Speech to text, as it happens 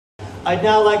I'd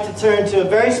now like to turn to a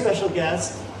very special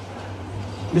guest,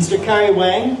 Mr.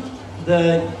 Wang,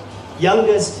 the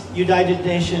youngest United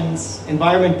Nations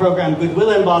Environment Program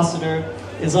Goodwill Ambassador,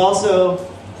 is also,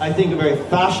 I think, a very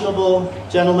fashionable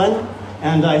gentleman,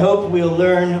 and I hope we'll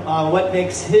learn what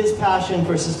makes his passion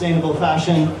for sustainable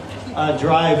fashion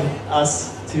drive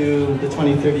us to the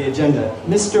 2030 agenda.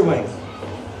 Mr. Wang.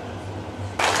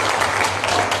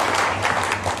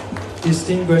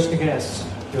 Distinguished guests,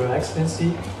 Your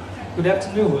Excellency, good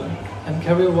afternoon. I'm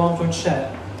Wang from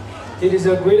TRÉN. It is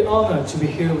a great honor to be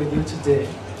here with you today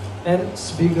and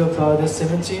speak about the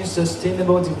 17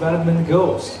 Sustainable Development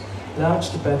Goals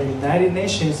launched by the United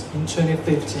Nations in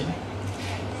 2015.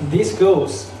 These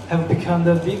goals have become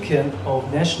the beacon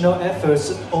of national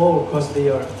efforts all across the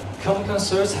earth. Common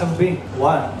concerns have been: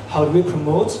 1. How do we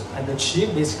promote and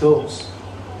achieve these goals?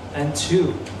 And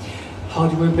 2. How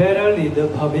do we better lead the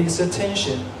public's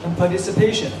attention and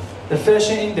participation? The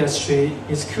fashion industry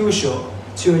is crucial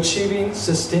to achieving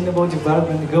sustainable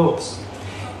development goals.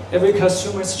 Every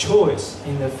consumer's choice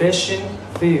in the fashion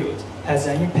field has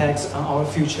an impact on our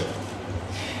future.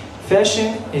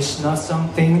 Fashion is not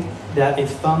something that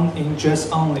is found in dress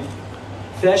only.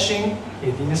 Fashion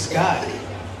is in the sky,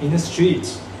 in the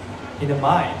streets, in the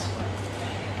mind.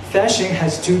 Fashion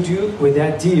has to do with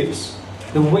ideas,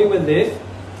 the way we live,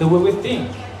 the way we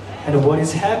think, and what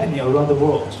is happening around the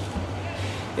world.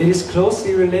 It is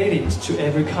closely related to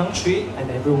every country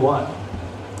and everyone.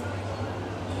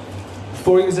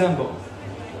 For example,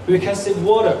 we can save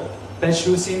water by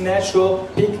choosing natural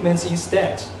pigments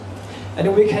instead.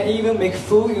 And we can even make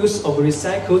full use of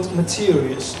recycled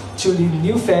materials to lead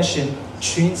new fashion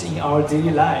trends in our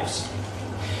daily lives.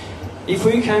 If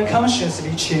we can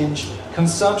consciously change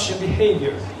consumption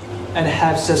behavior and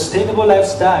have sustainable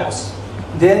lifestyles,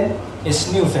 then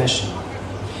it's new fashion.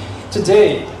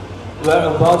 Today, we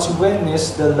are about to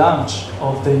witness the launch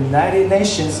of the United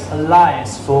Nations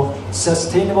Alliance for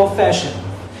Sustainable Fashion,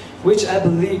 which I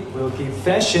believe will give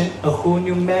fashion a whole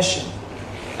new mission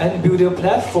and build a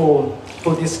platform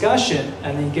for discussion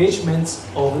and engagement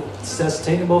of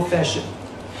sustainable fashion.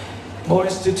 More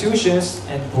institutions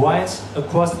and brands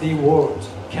across the world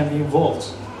can be involved,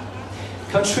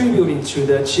 contributing to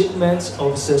the achievement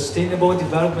of Sustainable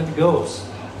Development Goals.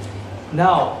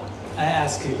 Now, I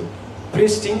ask you,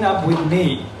 please stand up with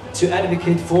me to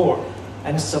advocate for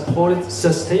and support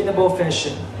sustainable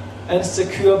fashion and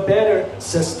secure a better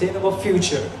sustainable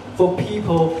future for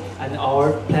people and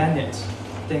our planet.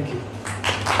 Thank you.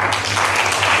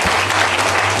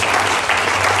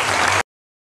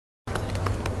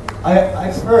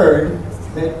 I've heard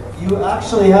that you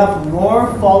actually have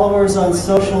more followers on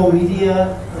social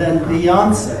media than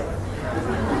Beyonce.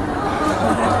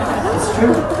 It's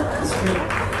true. It's true.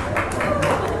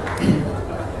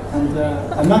 And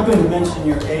I'm not going to mention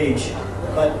your age,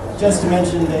 but just to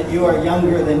mention that you are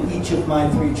younger than each of my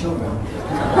 3 children.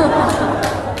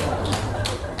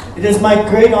 It is my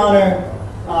great honor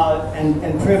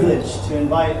and privilege to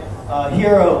invite a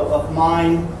hero of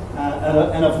mine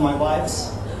and of my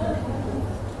wife's,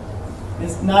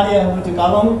 Ms. Nadia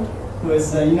Hutukalong, who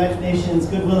is the United Nations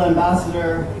Goodwill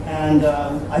Ambassador and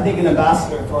I think an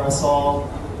ambassador for us all.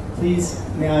 Please,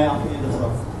 may I offer you the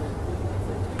floor.